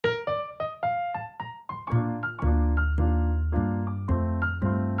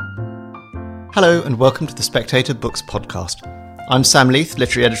Hello and welcome to the Spectator Books podcast. I'm Sam Leith,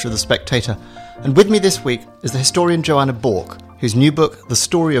 literary editor of The Spectator, and with me this week is the historian Joanna Bourke, whose new book, The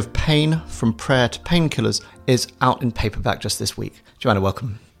Story of Pain, From Prayer to Painkillers, is out in paperback just this week. Joanna,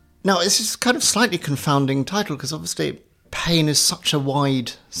 welcome. Now, this is kind of slightly confounding title because obviously pain is such a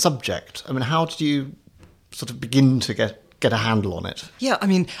wide subject. I mean, how did you sort of begin to get a handle on it? Yeah, I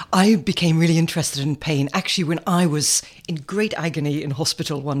mean, I became really interested in pain actually when I was in great agony in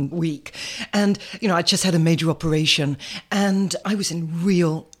hospital one week. And, I just had a major operation and I was in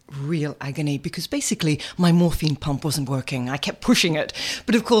real agony because basically my morphine pump wasn't working. I kept pushing it.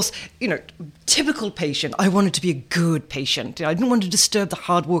 But of course, typical patient, I wanted to be a good patient. I didn't want to disturb the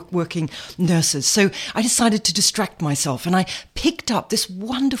hard-working nurses. So I decided to distract myself and I picked up this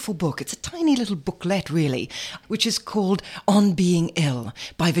wonderful book. It's a tiny little booklet, really, which is called On Being Ill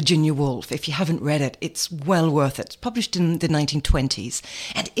by Virginia Woolf. If you haven't read it, it's well worth it. It's published in the 1920s.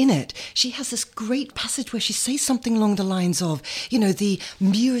 And in it, she has this great passage where she says something along the lines of, the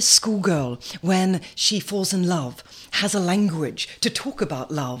merest schoolgirl, when she falls in love, has a language to talk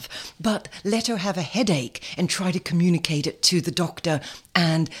about love, but let her have a headache and try to communicate it to the doctor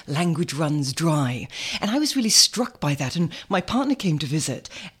and language runs dry. And I was really struck by that. And my partner came to visit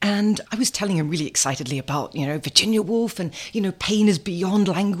and I was telling him really excitedly about, Virginia Woolf and, pain is beyond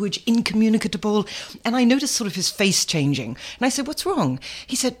language, incommunicable. And I noticed sort of his face changing. And I said, what's wrong?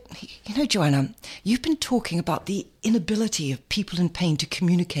 He said, Joanna, you've been talking about the inability of people in pain to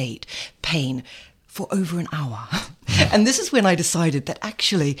communicate pain for over an hour. And this is when I decided that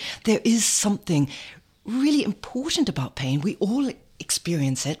actually there is something really important about pain. We all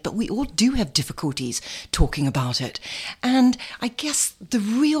experience it, but we all do have difficulties talking about it. And I guess the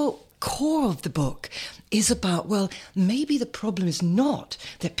real core of the book is about, maybe the problem is not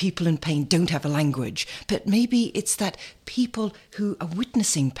that people in pain don't have a language, but maybe it's that people who are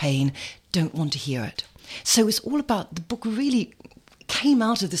witnessing pain don't want to hear it. So it's all about, the book really came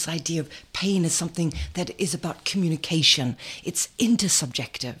out of this idea of pain as something that is about communication. It's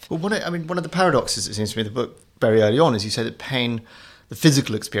intersubjective. Well, one of the paradoxes, it seems to me, in the book very early on is you say that pain, the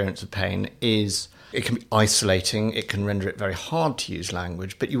physical experience of pain it can be isolating, it can render it very hard to use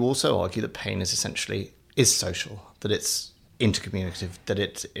language, but you also argue that pain is essentially social, that it's intercommunicative, that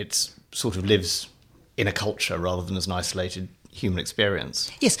it sort of lives in a culture rather than as an isolated human experience.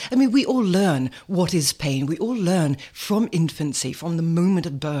 Yes, we all learn what is pain. We all learn from infancy, from the moment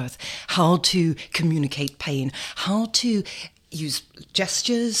of birth, how to communicate pain, how to use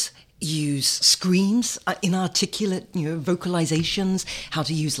gestures, use screams, inarticulate, vocalizations, how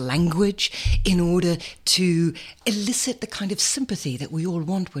to use language in order to elicit the kind of sympathy that we all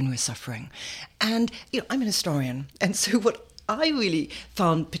want when we're suffering. And, I'm an historian, and so what I really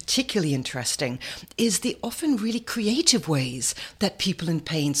found particularly interesting is the often really creative ways that people in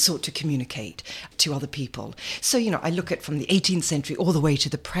pain sought to communicate to other people. So, I look at from the 18th century all the way to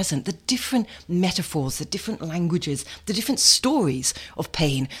the present, the different metaphors, the different languages, the different stories of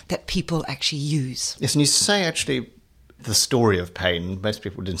pain that people actually use. Yes, and you say actually the story of pain, most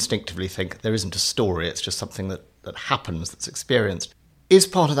people would instinctively think there isn't a story, it's just something that happens, that's experienced. Is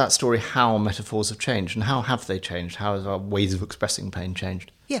part of that story how metaphors have changed, and how have they changed? How have our ways of expressing pain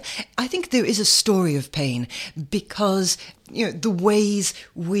changed? Yeah, I think there is a story of pain because, the ways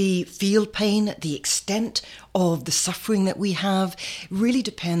we feel pain, the extent of the suffering that we have really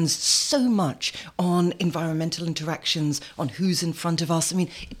depends so much on environmental interactions, on who's in front of us.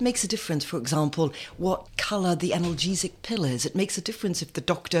 It makes a difference, for example, what colour the analgesic pill is. It makes a difference if the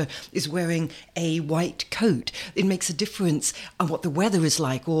doctor is wearing a white coat. It makes a difference on what the weather is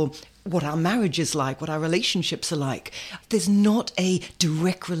like or what our marriage is like, what our relationships are like. There's not a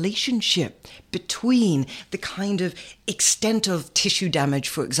direct relationship between the kind of extent of tissue damage,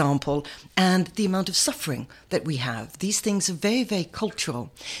 for example, and the amount of suffering that we have. These things are very, very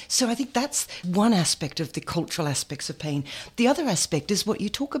cultural. So I think that's one aspect of the cultural aspects of pain. The other aspect is what you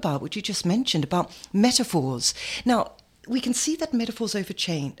talk about, what you just mentioned about metaphors. Now, we can see that metaphors over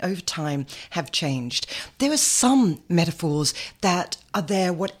time have changed. There are some metaphors that are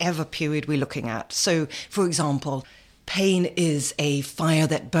there whatever period we're looking at. So, for example, pain is a fire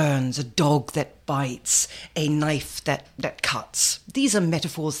that burns, a dog that bites, a knife that cuts. These are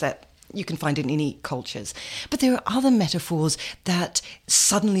metaphors that you can find in any cultures. But there are other metaphors that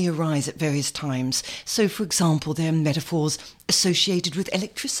suddenly arise at various times. So, for example, there are metaphors associated with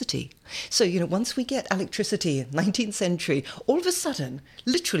electricity. So, once we get electricity, 19th century, all of a sudden,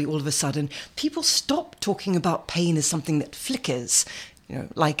 literally all of a sudden, people stop talking about pain as something that flickers,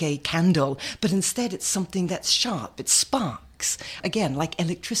 like a candle, but instead it's something that's sharp, it sparks, again, like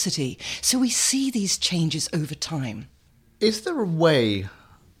electricity. So we see these changes over time. Is there a way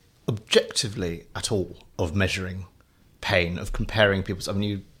objectively at all of measuring pain, of comparing people's... I mean,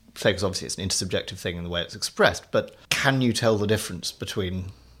 you say, because obviously it's an intersubjective thing in the way it's expressed, but can you tell the difference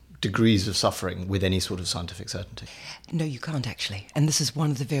between degrees of suffering with any sort of scientific certainty? No, you can't actually. And this is one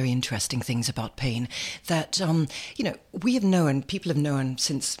of the very interesting things about pain, that, we have known, people have known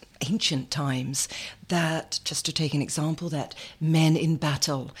since ancient times that, just to take an example, that men in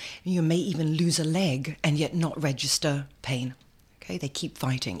battle, you may even lose a leg and yet not register pain. Okay, they keep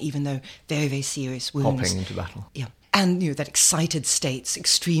fighting, even though very, very serious wounds. Hopping into battle. Yeah. And, that excited states,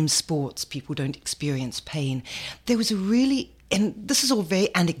 extreme sports, people don't experience pain. There was a really... And this is all very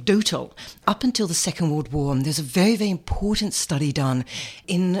anecdotal. Up until the Second World War, there's a very, very important study done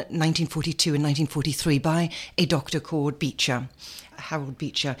in 1942 and 1943 by a doctor called Beecher, Harold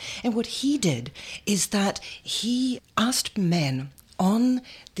Beecher. And what he did is that he asked men on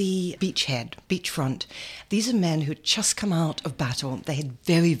the beachfront. These are men who had just come out of battle. They had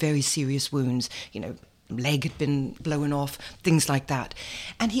very, very serious wounds, leg had been blown off, things like that.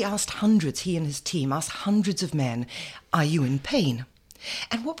 And he and his team asked hundreds of men, are you in pain?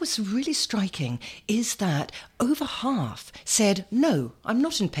 And what was really striking is that over half said, no, I'm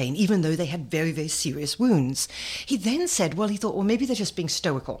not in pain, even though they had very, very serious wounds. He then said, he thought, maybe they're just being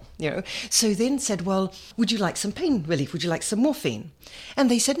stoical, So then said, would you like some pain relief? Would you like some morphine?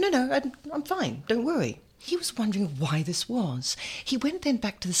 And they said, no, I'm fine, don't worry. He was wondering why this was. He went then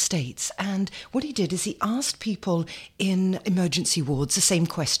back to the States, and what he did is he asked people in emergency wards the same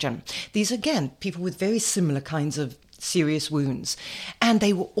question. These, again, people with very similar kinds of serious wounds, and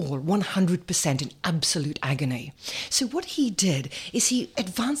they were all 100% in absolute agony. So what he did is he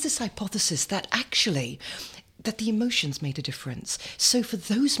advanced this hypothesis that actually that the emotions made a difference. So for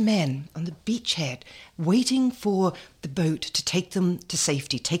those men on the beachhead waiting for the boat to take them to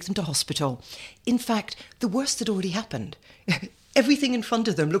safety, take them to hospital, in fact, the worst had already happened. Everything in front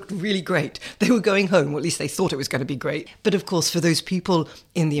of them looked really great. They were going home, or at least they thought it was going to be great. But of course, for those people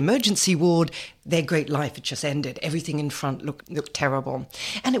in the emergency ward, their great life had just ended. Everything in front looked terrible.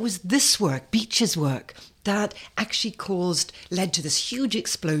 And it was this work, Beecher's work, that actually led to this huge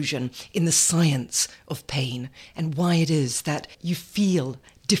explosion in the science of pain and why it is that you feel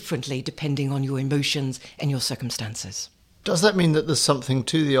differently depending on your emotions and your circumstances. Does that mean that there's something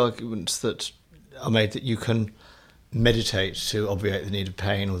to the arguments that are made that you can meditate to obviate the need of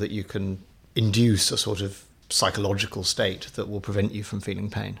pain, or that you can induce a sort of psychological state that will prevent you from feeling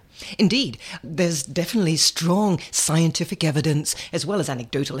pain? Indeed, there's definitely strong scientific evidence, as well as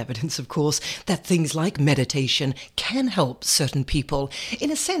anecdotal evidence, of course, that things like meditation can help certain people.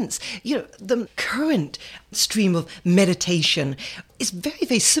 In a sense, the current stream of meditation is very,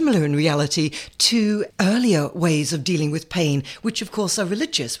 very similar in reality to earlier ways of dealing with pain, which of course are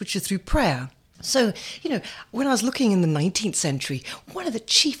religious, which are through prayer. So, when I was looking in the 19th century, one of the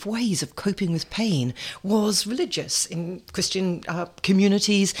chief ways of coping with pain was religious. In Christian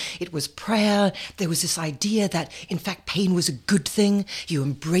communities, it was prayer. There was this idea that, in fact, pain was a good thing. You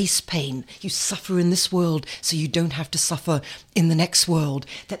embrace pain. You suffer in this world so you don't have to suffer in the next world.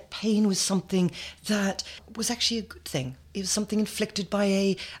 That pain was something that was actually a good thing. It was something inflicted by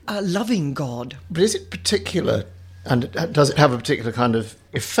a loving God. But is it particular, and does it have a particular kind of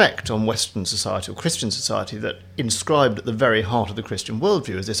effect on Western society or Christian society that inscribed at the very heart of the Christian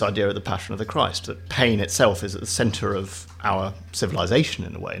worldview is this idea of the Passion of the Christ, that pain itself is at the centre of our civilization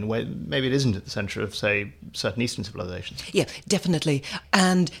in a way maybe it isn't at the centre of, say, certain Eastern civilizations? Yeah, definitely.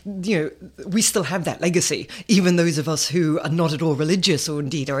 And, we still have that legacy. Even those of us who are not at all religious or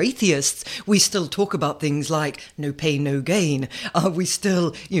indeed are atheists, we still talk about things like no pain, no gain. We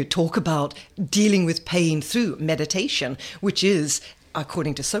still, talk about dealing with pain through meditation, which is,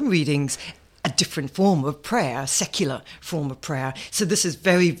 according to some readings, a different form of prayer, a secular form of prayer. So this is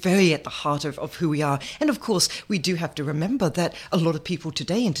very, very at the heart of who we are. And of course, we do have to remember that a lot of people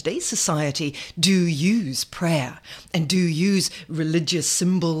today in today's society do use prayer and do use religious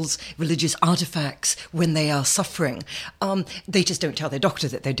symbols, religious artifacts when they are suffering. They just don't tell their doctor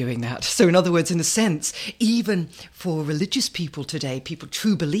that they're doing that. So in other words, in a sense, even for religious people today, people,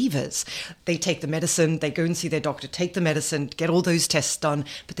 true believers, they take the medicine, they go and see their doctor, take the medicine, get all those tests done,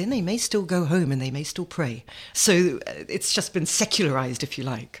 but then they may still go home and they may still pray. So it's just been secularized, if you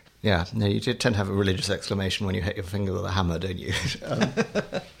like. Yeah, no, you tend to have a religious exclamation when you hit your finger with a hammer, don't you?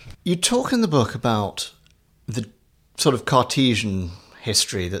 You talk in the book about the sort of Cartesian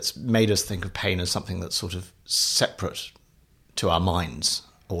history that's made us think of pain as something that's sort of separate to our minds,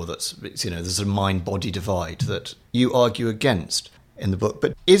 or that's, there's a mind-body divide that you argue against in the book.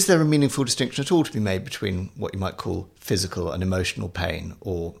 But is there a meaningful distinction at all to be made between what you might call physical and emotional pain,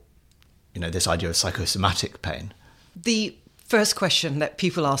 or this idea of psychosomatic pain? The first question that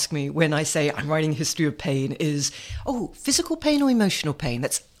people ask me when I say I'm writing a history of pain is, oh, physical pain or emotional pain?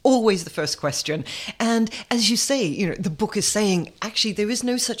 That's always the first question. And as you say, the book is saying, actually, there is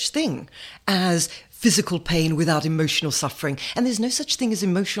no such thing as physical pain without emotional suffering. And there's no such thing as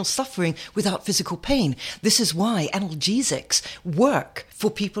emotional suffering without physical pain. This is why analgesics work for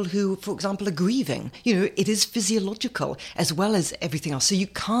people who, for example, are grieving. It is physiological as well as everything else. So you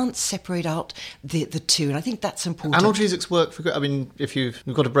can't separate out the two. And I think that's important. Analgesics work for, if you've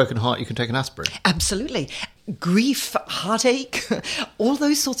got a broken heart, you can take an aspirin. Absolutely. Grief, heartache, all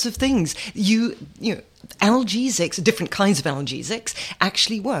those sorts of things. Analgesics, different kinds of analgesics,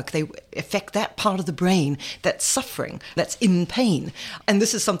 actually work. They affect that part of the brain that's suffering, that's in pain. And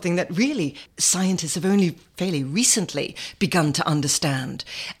this is something that really scientists have only fairly recently begun to understand.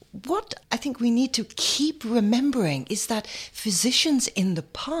 What I think we need to keep remembering is that physicians in the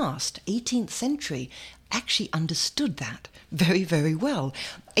past, 18th century, actually understood that very, very well.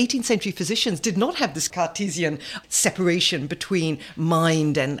 18th century physicians did not have this Cartesian separation between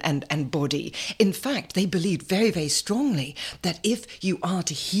mind and body. In fact, they believed very, very strongly that if you are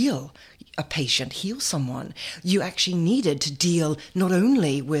to heal a patient, heal someone, you actually needed to deal not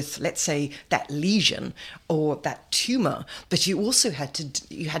only with, let's say, that lesion or that tumor, but you also had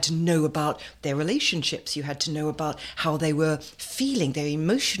to know about their relationships. You had to know about how they were feeling, their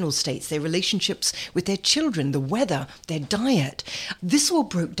emotional states, their relationships with their children, the weather, their diet. This all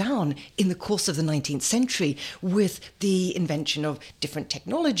broke down in the course of the 19th century with the invention of different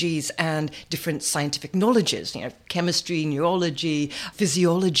technologies and different scientific knowledges, chemistry, neurology,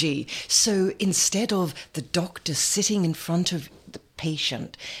 physiology. So instead of the doctor sitting in front of the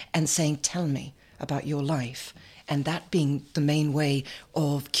patient and saying, tell me about your life, and that being the main way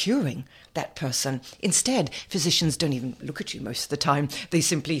of curing that person. Instead, physicians don't even look at you most of the time. They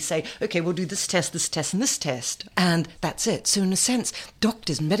simply say, okay, we'll do this test, and this test, and that's it. So in a sense,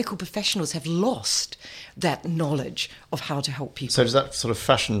 doctors, medical professionals have lost that knowledge of how to help people. So does that sort of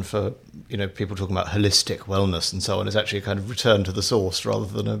fashion for, people talking about holistic wellness and so on, is actually a kind of return to the source rather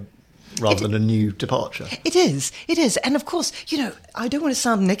than a new departure? It is. And of course, I don't want to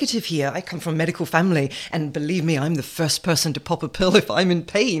sound negative here. I come from a medical family, and believe me, I'm the first person to pop a pill if I'm in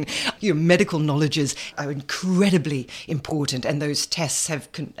pain. Medical knowledges are incredibly important, and those tests have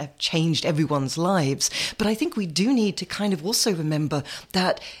changed everyone's lives. But I think we do need to kind of also remember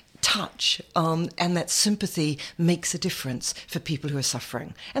that touch and that sympathy makes a difference for people who are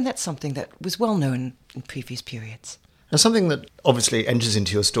suffering. And that's something that was well known in previous periods. Now, something that obviously enters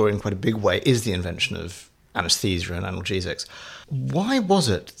into your story in quite a big way is the invention of anaesthesia and analgesics. Why was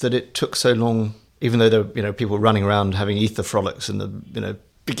it that it took so long, even though there were people running around having ether frolics in the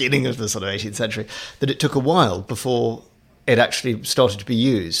beginning of the sort of 18th century, that it took a while before it actually started to be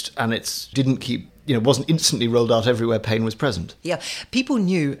used, and it wasn't instantly rolled out everywhere pain was present? Yeah, people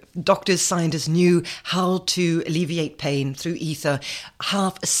knew, doctors, scientists knew how to alleviate pain through ether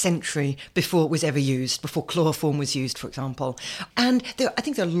half a century before it was ever used, before chloroform was used, for example. And I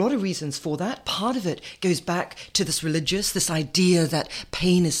think there are a lot of reasons for that. Part of it goes back to this idea that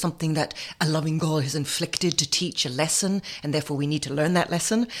pain is something that a loving God has inflicted to teach a lesson, and therefore we need to learn that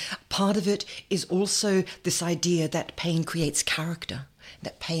lesson. Part of it is also this idea that pain creates character,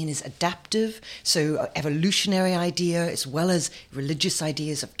 that pain is adaptive, so evolutionary idea as well as religious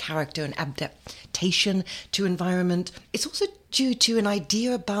ideas of character and adaptation to environment. It's also due to an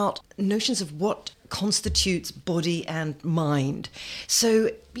idea about notions of what constitutes body and mind.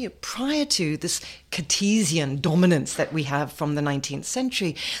 So prior to this Cartesian dominance that we have from the 19th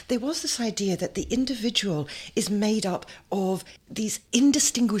century, there was this idea that the individual is made up of these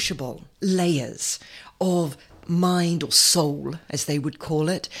indistinguishable layers of mind or soul, as they would call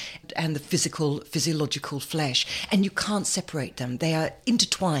it, and the physiological flesh. And you can't separate them. They are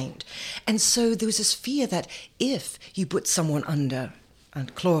intertwined. And so there was this fear that if you put someone under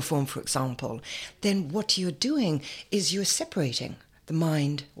chloroform, for example, then what you're doing is you're separating the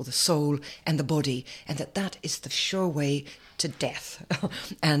mind or the soul and the body, and that is the sure way to death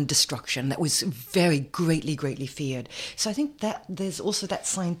and destruction. That was very greatly feared. So I think that there's also that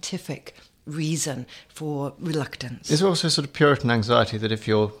scientific reason for reluctance. There's also sort of Puritan anxiety that if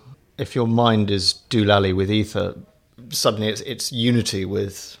your mind is doolally with ether, suddenly it's unity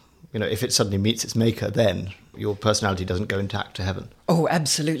with, if it suddenly meets its maker, then your personality doesn't go intact to heaven. Oh,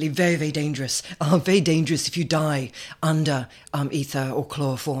 absolutely. Very, very dangerous. Very dangerous if you die under ether or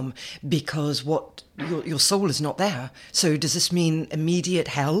chloroform, because your soul is not there. So does this mean immediate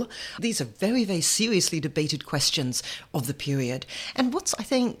hell? These are very, very seriously debated questions of the period. And what's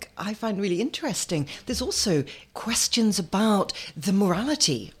I find really interesting, there's also questions about the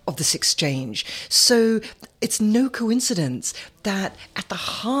morality of this exchange. So it's no coincidence that at the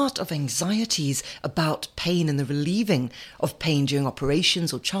heart of anxieties about pain and the relieving of pain during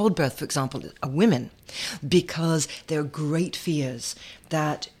operations or childbirth, for example, are women, because there are great fears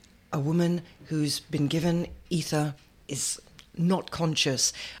that a woman who's been given ether, is not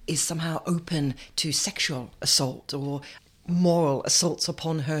conscious, is somehow open to sexual assault or moral assaults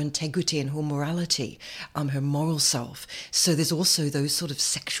upon her integrity and her morality, her moral self. So there's also those sort of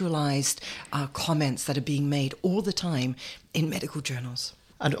sexualized comments that are being made all the time in medical journals.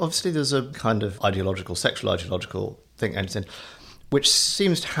 And obviously there's a kind of sexual ideological thing, which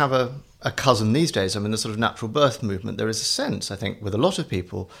seems to have a cousin these days. I mean, the sort of natural birth movement, there is a sense, I think, with a lot of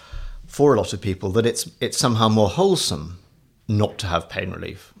people, that it's somehow more wholesome not to have pain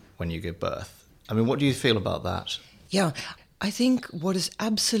relief when you give birth. I mean, what do you feel about that? Yeah, I think what is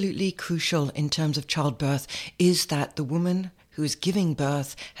absolutely crucial in terms of childbirth is that the woman who is giving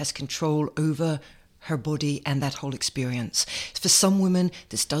birth has control over her body and that whole experience. For some women,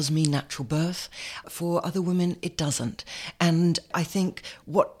 this does mean natural birth. For other women, it doesn't. And I think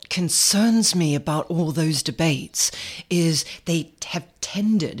what concerns me about all those debates is they have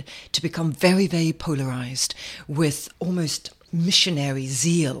tended to become very, very polarized with almost missionary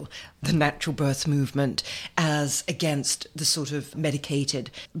zeal, the natural birth movement, as against the sort of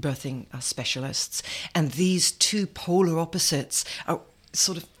medicated birthing specialists. And these two polar opposites are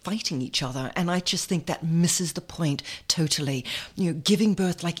sort of fighting each other, and I just think that misses the point totally. Giving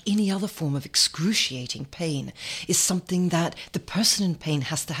birth, like any other form of excruciating pain, is something that the person in pain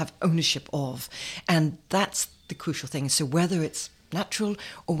has to have ownership of, and that's the crucial thing. So whether it's natural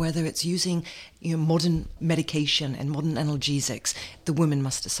or whether it's using modern medication and modern analgesics, the woman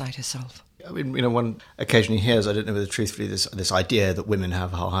must decide herself. I mean, one occasionally hears, I don't know whether truthfully, this idea that women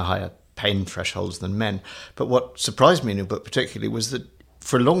have higher pain thresholds than men. But what surprised me in your book particularly was that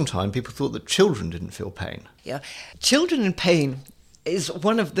for a long time people thought that children didn't feel pain. Yeah, children in pain is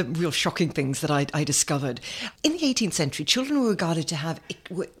one of the real shocking things that I discovered. In the 18th century, children were regarded to have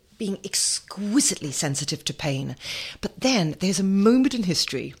being exquisitely sensitive to pain. But then there's a moment in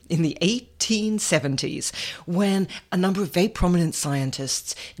history in the 1870s when a number of very prominent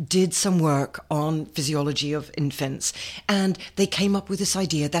scientists did some work on physiology of infants, and they came up with this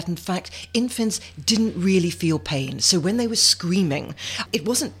idea that in fact infants didn't really feel pain. So when they were screaming, it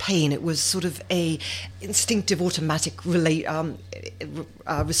wasn't pain, it was sort of a instinctive automatic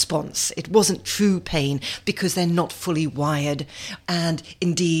response. It wasn't true pain because they're not fully wired, and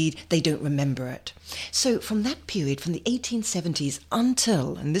indeed they don't remember it. So from that period, from the 1870s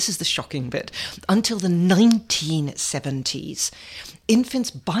until, and this is the shocking bit, until the 1970s,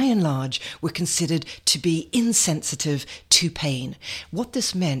 infants by and large were considered to be insensitive to pain. What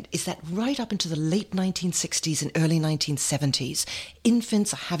this meant is that right up into the late 1960s and early 1970s,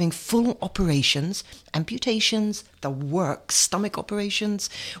 infants are having full operations, amputations, the works, stomach operations,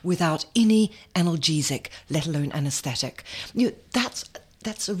 without any analgesic, let alone anesthetic.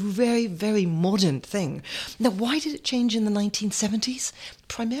 That's a very, very modern thing. Now, why did it change in the 1970s?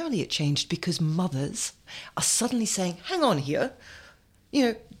 Primarily it changed because mothers are suddenly saying, hang on here,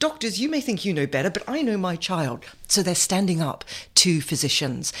 doctors, you may think you know better, but I know my child. So they're standing up to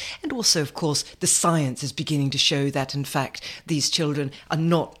physicians. And also, of course, the science is beginning to show that, in fact, these children are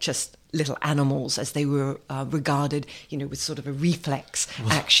not just little animals as they were regarded, with sort of a reflex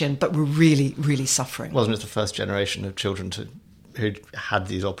action, but were really, really suffering. Wasn't it the first generation of children who had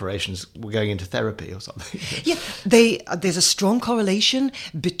these operations were going into therapy or something? Yeah, there's a strong correlation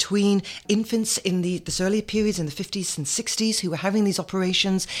between infants in this earlier periods in the 50s and 60s who were having these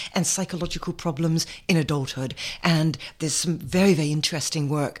operations and psychological problems in adulthood. And there's some very, very interesting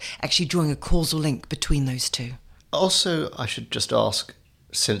work actually drawing a causal link between those two. Also, I should just ask,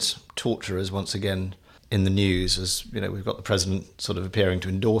 since torture is once again in the news, as we've got the president sort of appearing to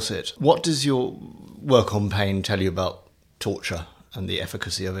endorse it, what does your work on pain tell you about torture and the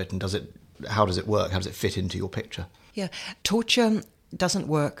efficacy of it, and how does it work? How does it fit into your picture? Yeah, torture doesn't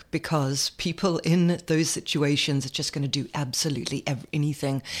work because people in those situations are just going to do absolutely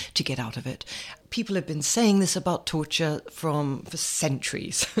anything to get out of it. People have been saying this about torture for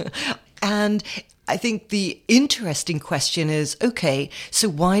centuries. And I think the interesting question is, okay, so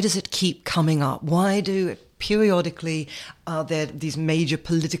why does it keep coming up? Why do periodically there are these major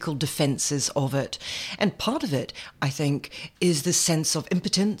political defences of it. And part of it, I think, is the sense of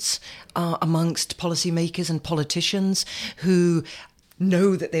impotence amongst policymakers and politicians who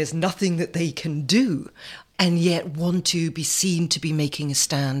know that there's nothing that they can do and yet want to be seen to be making a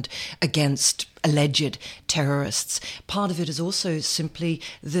stand against alleged terrorists. Part of it is also simply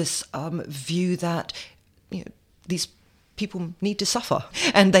this view that these people need to suffer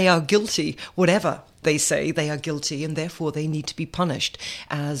and they are guilty, whatever they say, they are guilty, and therefore they need to be punished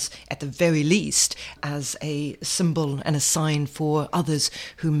as, at the very least, as a symbol and a sign for others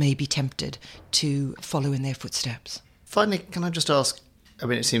who may be tempted to follow in their footsteps. Finally, can I just ask, I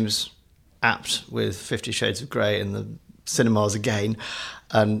mean, it seems apt with 50 Shades of Grey in the cinemas again,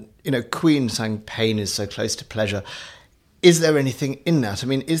 and, Queen saying pain is so close to pleasure. Is there anything in that? I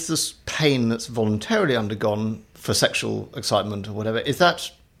mean, is this pain that's voluntarily undergone for sexual excitement or whatever, is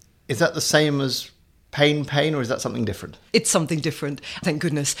that the same as pain, or is that something different? It's something different, thank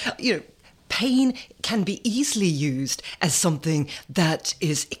goodness. Pain can be easily used as something that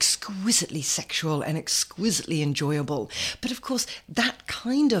is exquisitely sexual and exquisitely enjoyable. But of course, that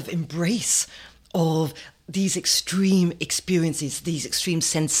kind of embrace of these extreme experiences, these extreme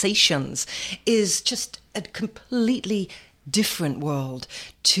sensations, is just a completely different world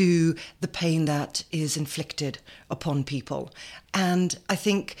to the pain that is inflicted upon people. And I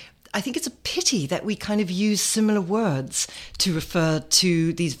think it's a pity that we kind of use similar words to refer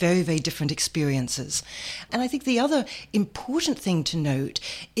to these very, very different experiences. And I think the other important thing to note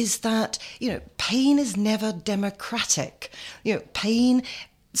is that, pain is never democratic. Pain,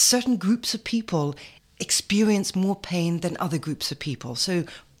 certain groups of people experience more pain than other groups of people. So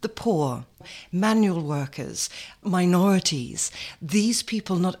the poor, manual workers, minorities, these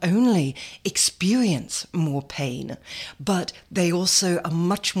people not only experience more pain, but they also are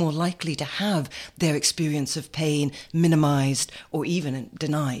much more likely to have their experience of pain minimized or even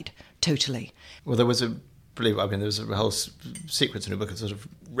denied totally. Well, there was a whole sequence in a book of sort of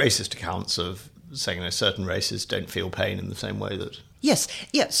racist accounts of saying certain races don't feel pain in the same way that... Yes,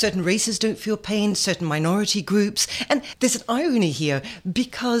 certain races don't feel pain, certain minority groups. And there's an irony here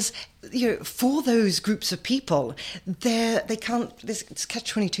because, for those groups of people, they can't, it's a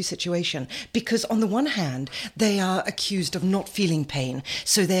catch-22 situation. Because on the one hand, they are accused of not feeling pain.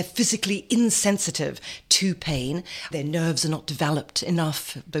 So they're physically insensitive to pain. Their nerves are not developed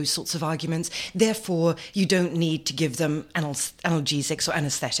enough, those sorts of arguments. Therefore, you don't need to give them analgesics or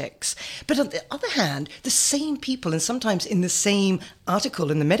anesthetics. But on the other hand, the same people, and sometimes in the same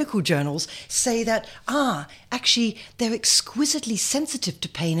article in the medical journals, say that, actually, they're exquisitely sensitive to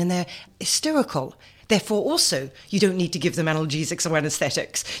pain and they're hysterical. Therefore, also, you don't need to give them analgesics or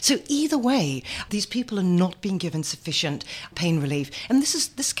anesthetics. So either way, these people are not being given sufficient pain relief. And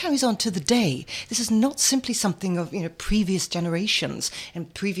this carries on to the day. This is not simply something of previous generations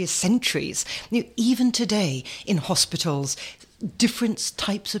and previous centuries. Even today, in hospitals, different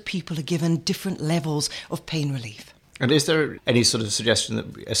types of people are given different levels of pain relief. And is there any sort of suggestion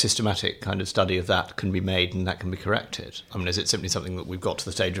that a systematic kind of study of that can be made and that can be corrected? I mean, is it simply something that we've got to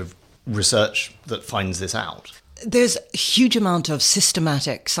the stage of research that finds this out? There's a huge amount of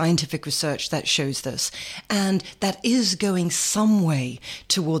systematic scientific research that shows this, and that is going some way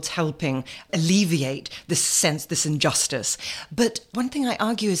towards helping alleviate this injustice. But one thing I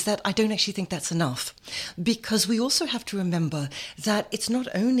argue is that I don't actually think that's enough, because we also have to remember that it's not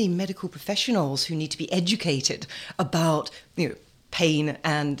only medical professionals who need to be educated about, pain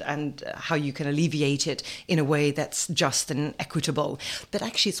and how you can alleviate it in a way that's just and equitable. But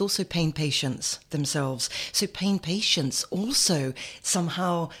actually it's also pain patients themselves. So pain patients also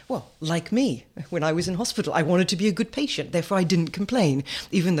somehow, like me, when I was in hospital, I wanted to be a good patient, therefore I didn't complain,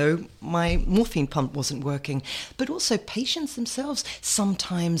 even though my morphine pump wasn't working. But also patients themselves,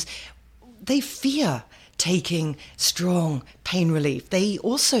 sometimes they fear taking strong pain relief. They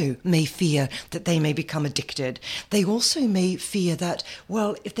also may fear that they may become addicted. They also may fear that,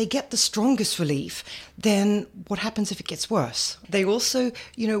 if they get the strongest relief, then what happens if it gets worse? They also,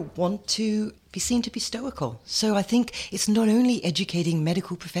 want to be seen to be stoical. So I think it's not only educating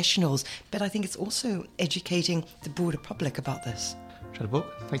medical professionals, but I think it's also educating the broader public about this. Joanna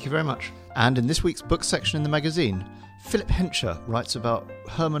Bourke, thank you very much. And in this week's book section in the magazine, Philip Hensher writes about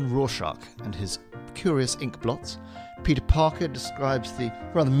Herman Rorschach and his curious ink blots. Peter Parker describes the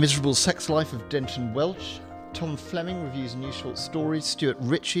rather miserable sex life of Denton Welch. Tom Fleming reviews new short stories. Stuart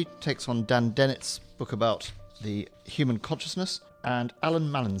Ritchie takes on Dan Dennett's book about the human consciousness. And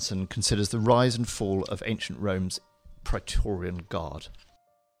Alan Mallinson considers the rise and fall of ancient Rome's Praetorian Guard.